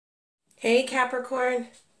Hey Capricorn,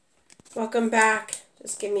 welcome back.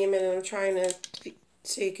 Just give me a minute, I'm trying to,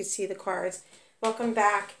 so you can see the cards. Welcome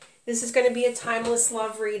back. This is going to be a timeless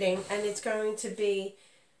love reading, and it's going to be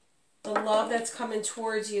the love that's coming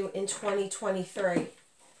towards you in 2023.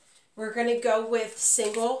 We're going to go with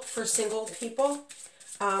single for single people,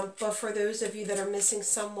 but for those of you that are missing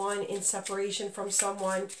someone, in separation from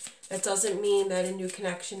someone, that doesn't mean that a new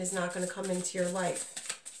connection is not going to come into your life.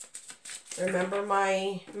 Remember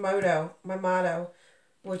my motto,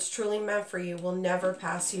 what's truly meant for you will never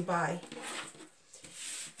pass you by.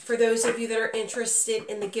 For those of you that are interested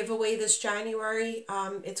in the giveaway this January,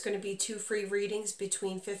 it's going to be 2 free readings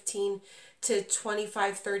between 15 to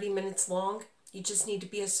 25, 30 minutes long. You just need to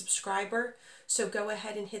be a subscriber. So go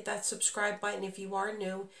ahead and hit that subscribe button if you are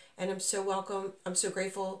new. And I'm so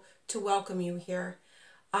grateful to welcome you here.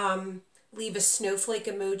 Leave a snowflake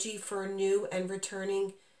emoji for new and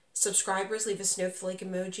returning subscribers. Leave a snowflake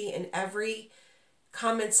emoji in every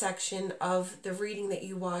comment section of the reading that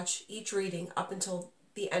you watch, each reading up until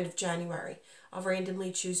the end of January. I'll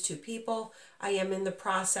randomly choose 2 people. I am in the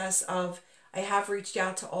process of, I have reached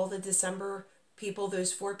out to all the December people,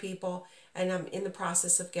 those 4 people, and I'm in the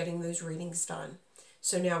process of getting those readings done.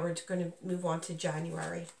 So now we're going to move on to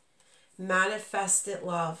January. Manifested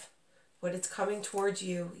love. What it's coming towards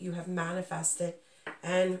you, you have manifested,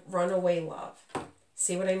 and runaway love.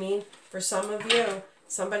 See what I mean? For some of you,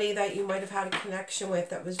 somebody that you might have had a connection with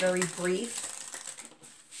that was very brief,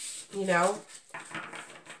 you know,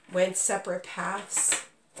 went separate paths,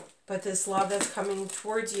 but this love that's coming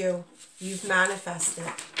towards you, you've manifested.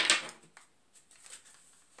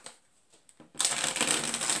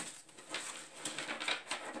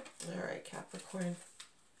 All right, Capricorn.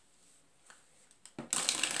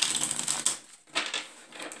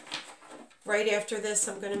 Right after this,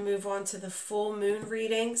 I'm going to move on to the full moon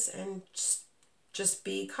readings, and just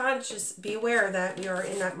be conscious, be aware that we are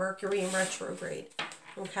in that Mercury in retrograde,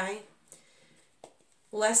 okay?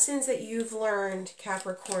 Lessons that you've learned,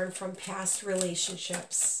 Capricorn, from past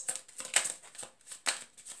relationships.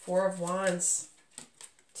 4 of Wands,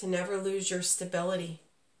 to never lose your stability,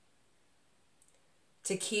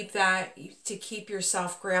 to keep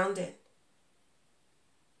yourself grounded,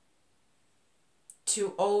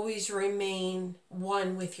 to always remain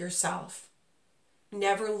one with yourself.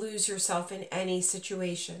 Never lose yourself in any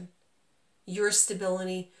situation. Your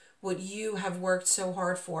stability, what you have worked so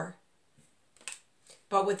hard for.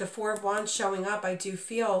 But with the 4 of Wands showing up, I do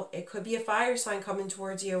feel it could be a fire sign coming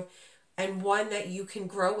towards you, and one that you can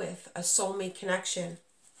grow with, a soulmate connection.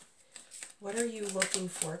 What are you looking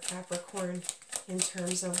for, Capricorn, in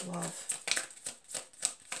terms of love?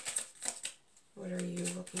 What are you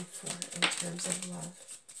looking for in terms of love?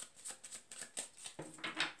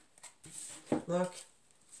 Look,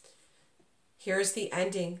 here's the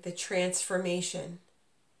ending, the transformation.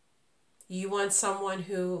 You want someone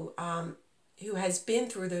who has been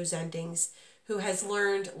through those endings, who has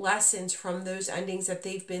learned lessons from those endings that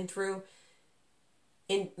they've been through,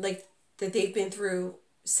 that they've been through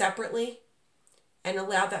separately, and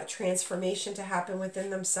allow that transformation to happen within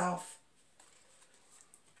themselves.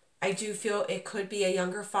 I do feel it could be a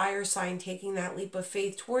younger fire sign taking that leap of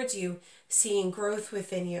faith towards you, seeing growth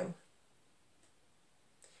within you.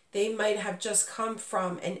 They might have just come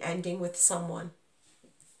from an ending with someone.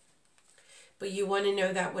 But you want to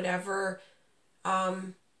know that whatever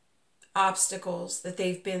obstacles that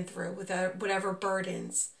they've been through, whatever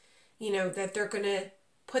burdens, you know, that they're going to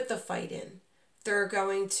put the fight in. They're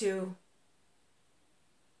going to...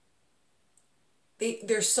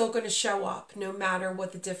 They're still going to show up no matter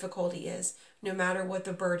what the difficulty is, no matter what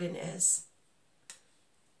the burden is.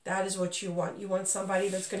 That is what you want. You want somebody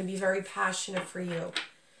that's going to be very passionate for you.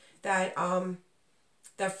 That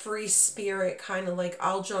free spirit, kind of like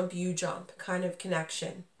I'll jump, you jump kind of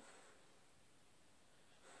connection.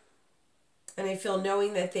 And I feel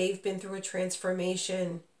knowing that they've been through a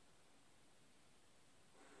transformation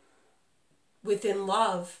within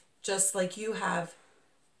love, just like you have,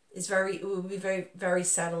 it will be very, very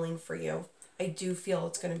settling for you. I do feel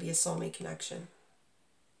it's going to be a soulmate connection.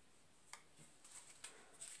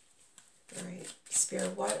 All right,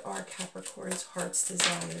 Spirit, what are Capricorn's heart's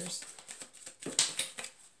desires?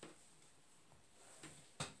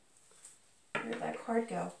 Where'd that card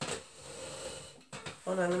go?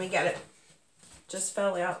 Hold on, let me get it. Just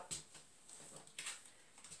fell out.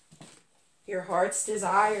 Your heart's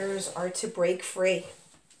desires are to break free.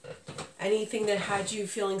 Anything that had you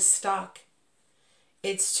feeling stuck,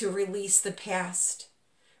 it's to release the past.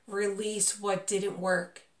 Release what didn't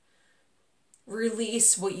work.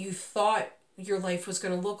 Release what you thought your life was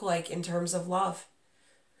going to look like in terms of love.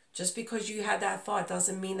 Just because you had that thought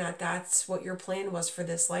doesn't mean that that's what your plan was for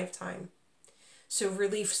this lifetime. So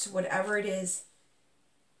release whatever it is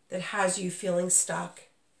that has you feeling stuck.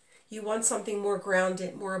 You want something more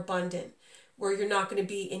grounded, more abundant, where you're not going to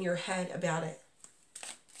be in your head about it.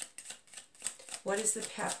 What is the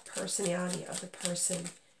personality of the person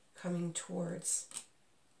coming towards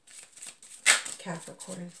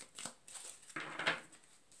Capricorn?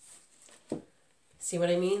 See what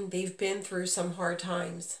I mean? They've been through some hard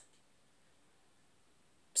times.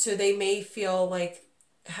 So they may feel like,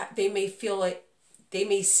 they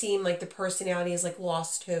may seem like the personality is like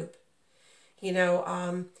lost hope. You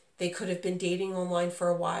know, they could have been dating online for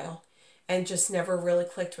a while and just never really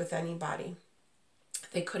clicked with anybody.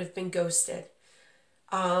 They could have been ghosted.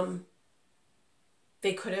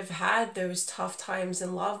 They could have had those tough times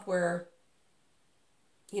in love where,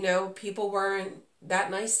 you know, people weren't that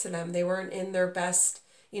nice to them. They weren't in their best,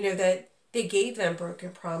 you know, that they gave them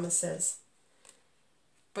broken promises.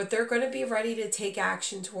 But they're going to be ready to take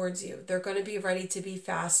action towards you. They're going to be ready to be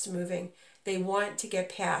fast moving. They want to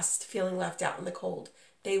get past feeling left out in the cold.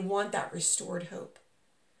 They want that restored hope.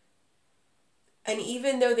 And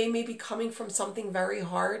even though they may be coming from something very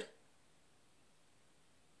hard,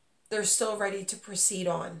 they're still ready to proceed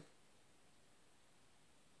on.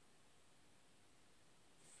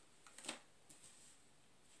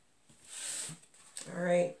 All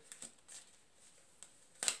right.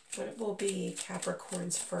 What will be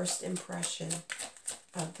Capricorn's first impression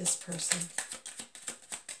of this person?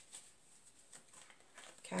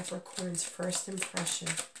 Capricorn's first impression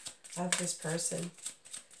of this person.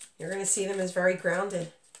 You're going to see them as very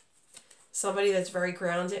grounded. Somebody that's very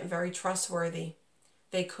grounded and very trustworthy.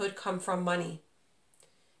 They could come from money.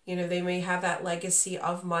 You know, they may have that legacy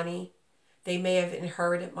of money. They may have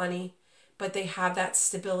inherited money, but they have that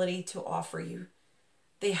stability to offer you.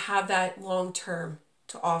 They have that long term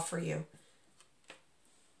to offer you.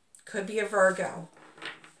 Could be a Virgo.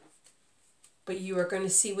 But you are going to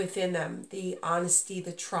see within them the honesty,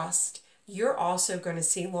 the trust. You're also going to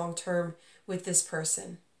see long term with this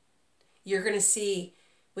person. You're going to see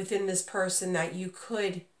within this person that you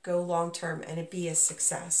could go long term and it be a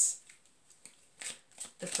success.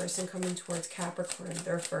 The person coming towards Capricorn,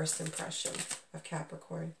 their first impression of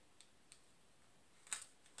Capricorn.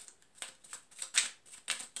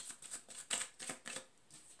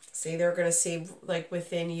 See, they're going to see like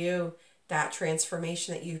within you that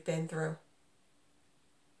transformation that you've been through.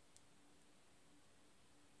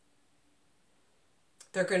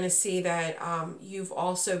 They're going to see that you've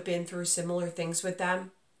also been through similar things with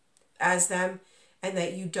them, as them, and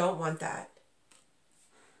that you don't want that.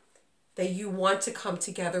 That you want to come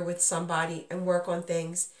together with somebody and work on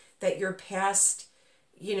things. That you're past,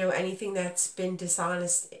 you know, anything that's been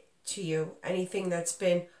dishonest to you. Anything that's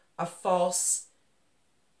been a false,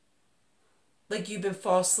 like you've been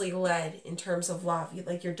falsely led in terms of love.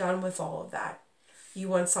 Like you're done with all of that. You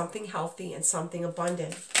want something healthy and something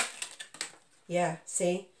abundant. Yeah,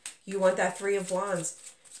 see? You want that Three of Wands.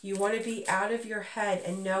 You want to be out of your head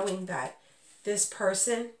and knowing that this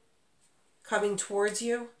person coming towards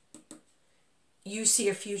you, you see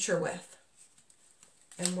a future with.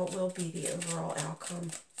 And what will be the overall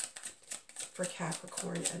outcome for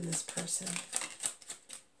Capricorn and this person?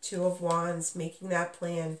 Two of Wands, making that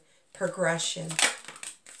plan, progression,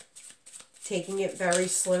 taking it very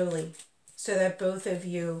slowly so that both of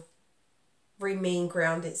you remain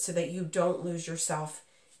grounded, so that you don't lose yourself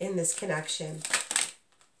in this connection.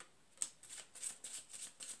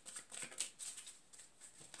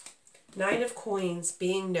 Nine of Coins,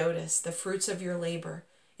 being noticed, the fruits of your labor.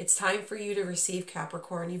 It's time for you to receive,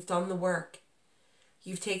 Capricorn. You've done the work.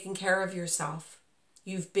 You've taken care of yourself.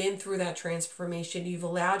 You've been through that transformation. You've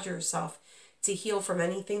allowed yourself to heal from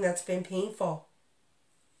anything that's been painful.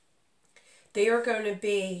 They are going to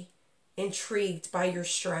be intrigued by your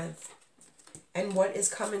strength. And what is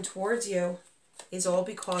coming towards you is all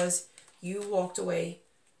because you walked away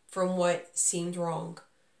from what seemed wrong.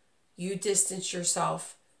 You distanced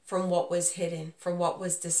yourself from what was hidden, from what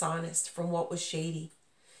was dishonest, from what was shady.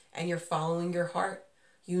 And you're following your heart.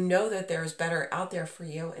 You know that there's better out there for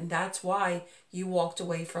you. And that's why you walked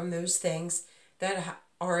away from those things that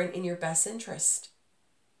aren't in your best interest.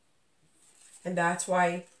 And that's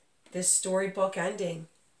why this storybook ending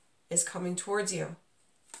is coming towards you.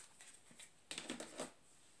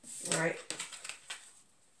 All right,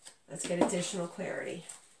 let's get additional clarity.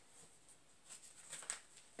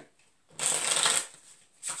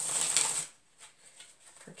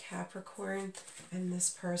 For Capricorn and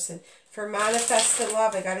this person. For manifested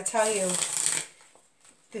love, I got to tell you,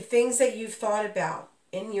 the things that you've thought about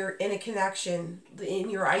in a connection,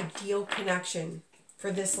 in your ideal connection,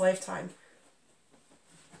 for this lifetime.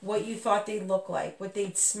 What you thought they'd look like, what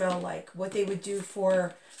they'd smell like, what they would do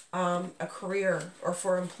for a career or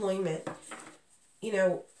for employment. You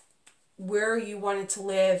know, where you wanted to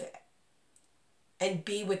live and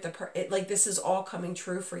be with the like this is all coming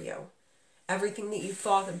true for you. Everything that you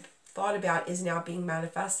thought about is now being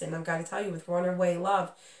manifested. And I've got to tell you, with runaway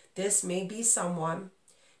love, this may be someone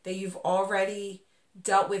that you've already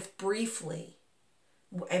dealt with briefly,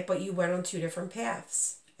 but you went on two different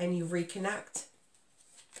paths and you reconnect.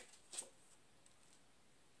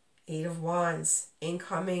 Eight of Wands,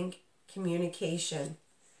 incoming communication,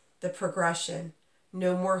 the progression,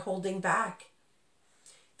 no more holding back.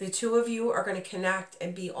 The two of you are going to connect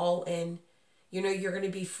and be all in. You know, you're going to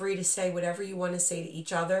be free to say whatever you want to say to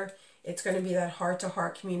each other. It's going to be that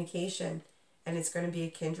heart-to-heart communication, and it's going to be a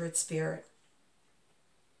kindred spirit.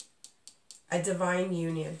 A divine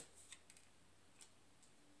union.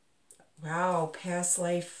 Wow, past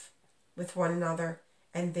life with one another.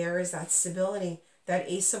 And there is that stability, that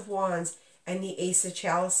Ace of Wands and the Ace of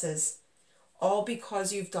Chalices. All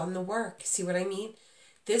because you've done the work. See what I mean?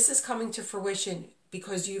 This is coming to fruition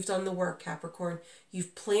because you've done the work, Capricorn.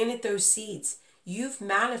 You've planted those seeds. You've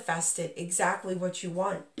manifested exactly what you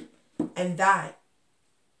want. And that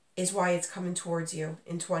is why it's coming towards you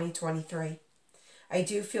in 2023. I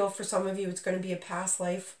do feel for some of you it's going to be a past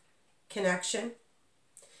life connection.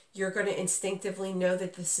 You're going to instinctively know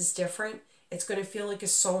that this is different. It's going to feel like a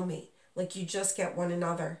soulmate, like you just get one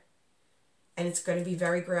another. And it's going to be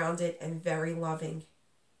very grounded and very loving.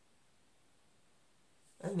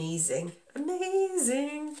 Amazing.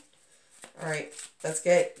 Amazing. All right, let's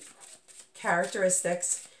get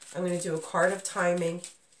characteristics. I'm going to do a card of timing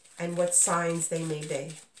and what signs they may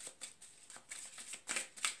be.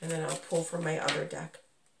 And then I'll pull from my other deck.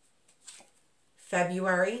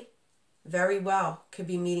 February, very well. Could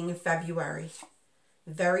be meeting in February.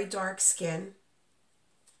 Very dark skin.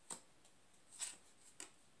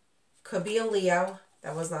 Could be a Leo.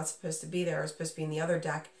 That was not supposed to be there. It was supposed to be in the other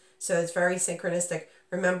deck. So it's very synchronistic.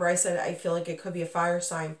 Remember, I said I feel like it could be a fire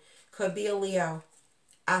sign. Could be a Leo.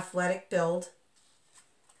 Athletic build.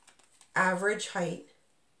 Average height.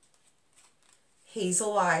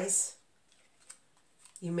 Hazel eyes.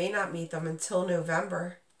 You may not meet them until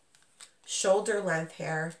November. Shoulder length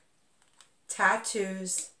hair.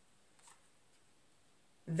 Tattoos.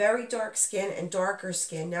 Very dark skin and darker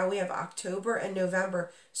skin. Now we have October and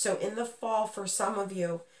November. So in the fall, for some of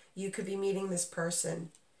you, you could be meeting this person.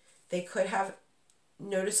 They could have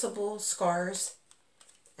noticeable scars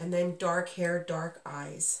and then dark hair, dark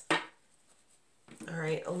eyes. All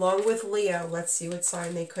right, along with Leo, let's see what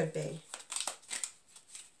sign they could be.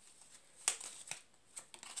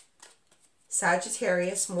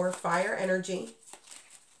 Sagittarius, more fire energy.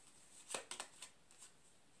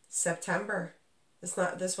 September.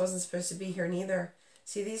 This wasn't supposed to be here neither.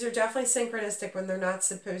 See, these are definitely synchronistic when they're not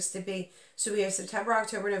supposed to be. So we have September,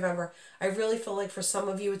 October, November. I really feel like for some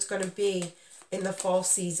of you it's going to be in the fall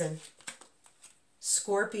season.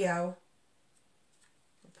 Scorpio.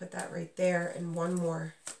 I'll put that right there. And one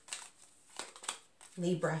more.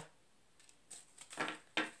 Libra.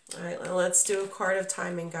 All right, well, let's do a card of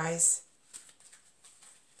timing, guys.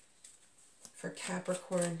 For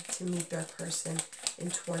Capricorn to meet their person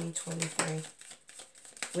in 2023.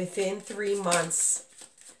 Within 3 months.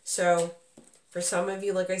 So for some of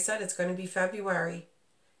you, like I said, it's going to be February.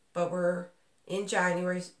 But we're in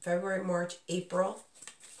January, February, March, April.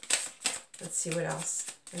 Let's see what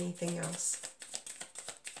else. Anything else?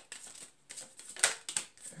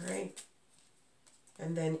 All right.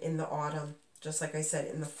 And then in the autumn, just like I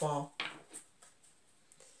said, in the fall.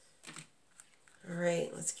 All right,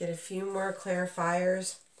 let's get a few more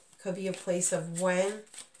clarifiers. Could be a place of when,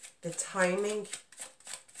 the timing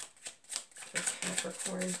for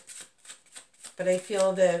Capricorn. But I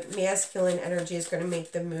feel the masculine energy is going to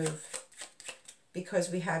make the move because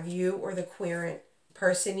we have you or the querent,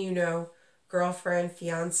 person you know, girlfriend,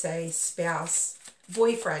 fiance, spouse,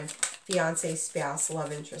 boyfriend, fiance, spouse,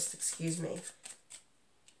 love interest, excuse me.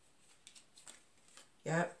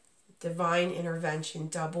 Yep. Divine intervention,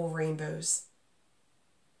 double rainbows.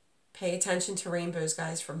 Pay attention to rainbows,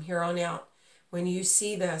 guys, from here on out. When you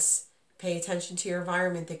see this, pay attention to your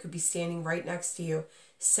environment. They could be standing right next to you.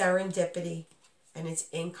 Serendipity, and it's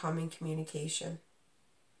incoming communication.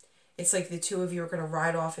 It's like the two of you are going to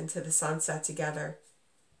ride off into the sunset together.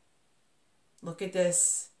 Look at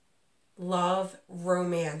this. Love,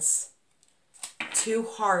 romance. Two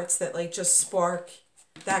hearts that like just spark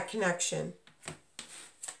that connection.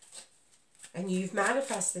 And you've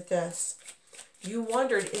manifested this. You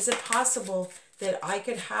wondered, is it possible that I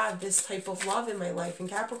could have this type of love in my life? In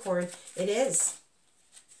Capricorn, it is.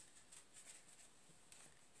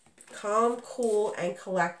 calm, cool, and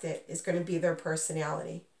collected is going to be their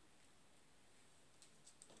personality.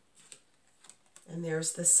 And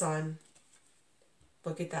there's the sun.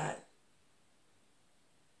 Look at that.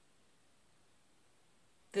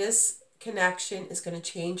 This connection is going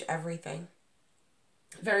to change everything.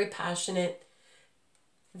 Very passionate,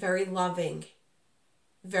 very loving,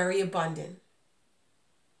 very abundant.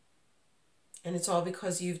 And it's all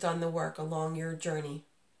because you've done the work along your journey.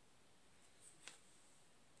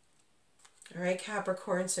 All right,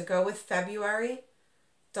 Capricorn, so go with February.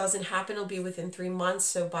 Doesn't happen, it'll be within 3 months,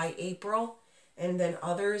 so by April. And then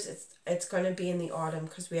others, it's going to be in the autumn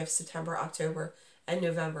because we have September, October, and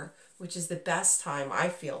November, which is the best time, I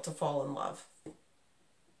feel, to fall in love.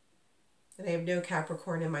 And I have no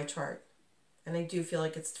Capricorn in my chart. And I do feel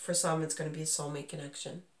like it's, for some, it's going to be a soulmate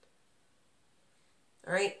connection.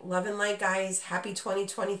 All right, love and light, guys. Happy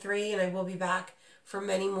 2023, and I will be back for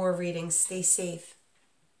many more readings. Stay safe.